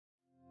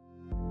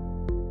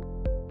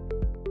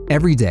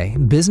Every day,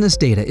 business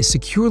data is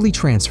securely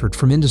transferred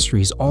from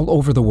industries all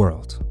over the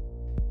world.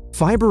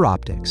 Fiber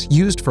optics,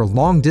 used for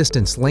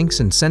long-distance links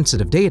and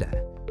sensitive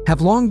data,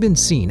 have long been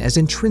seen as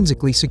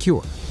intrinsically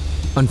secure.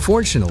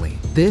 Unfortunately,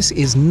 this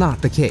is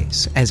not the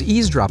case, as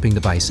eavesdropping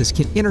devices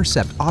can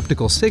intercept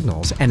optical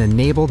signals and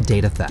enable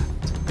data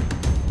theft.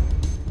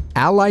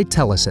 Allied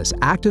Telesis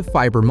active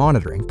fiber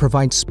monitoring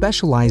provides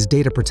specialized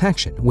data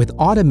protection with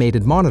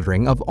automated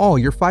monitoring of all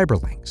your fiber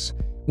links,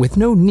 with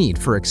no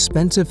need for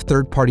expensive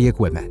third-party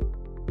equipment.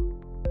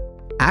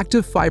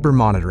 Active fiber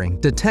monitoring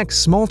detects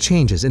small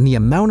changes in the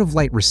amount of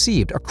light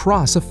received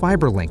across a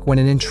fiber link when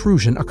an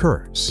intrusion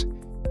occurs.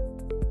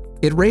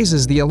 It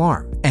raises the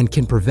alarm and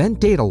can prevent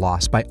data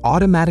loss by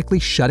automatically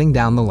shutting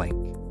down the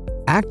link.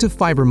 Active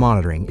fiber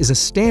monitoring is a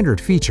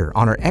standard feature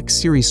on our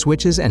X-Series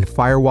switches and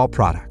firewall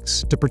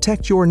products to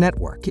protect your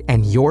network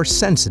and your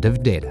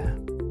sensitive data.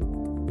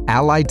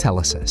 Allied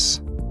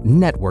Telesis.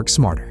 Network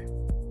smarter.